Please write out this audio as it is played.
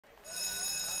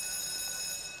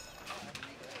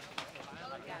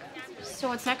So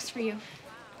what's next for you?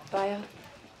 Bio.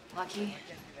 Lucky.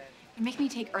 You make me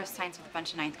take earth science with a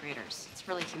bunch of 9th graders. It's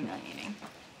really humiliating.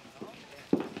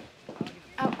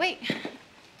 Wait.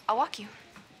 I'll walk you.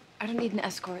 I don't need an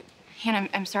escort. Hanna,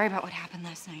 I'm sorry about what happened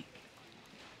last night.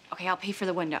 Okay, I'll pay for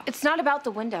the window. It's not about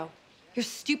the window. Your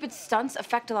stupid stunts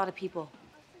affect a lot of people.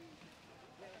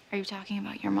 Are you talking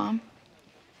about your mom?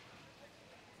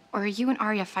 Or are you and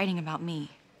Aria fighting about me?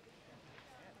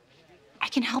 I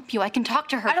can help you. I can talk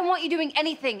to her. I don't want you doing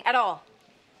anything at all.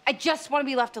 I just want to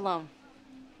be left alone.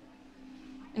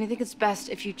 And I think it's best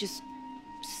if you just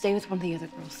stay with one of the other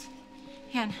girls.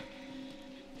 Han.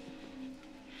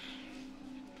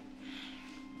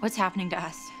 What's happening to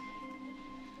us?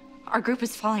 Our group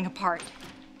is falling apart.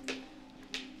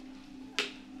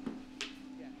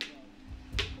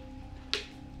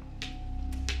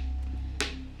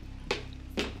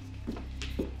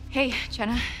 Hey,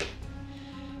 Jenna.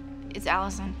 It's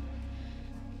Alison.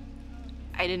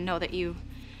 I didn't know that you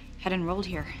had enrolled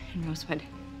here in Rosewood.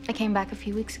 I came back a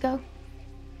few weeks ago.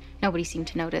 Nobody seemed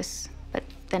to notice, but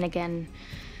then again,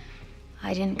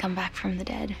 I didn't come back from the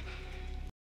dead.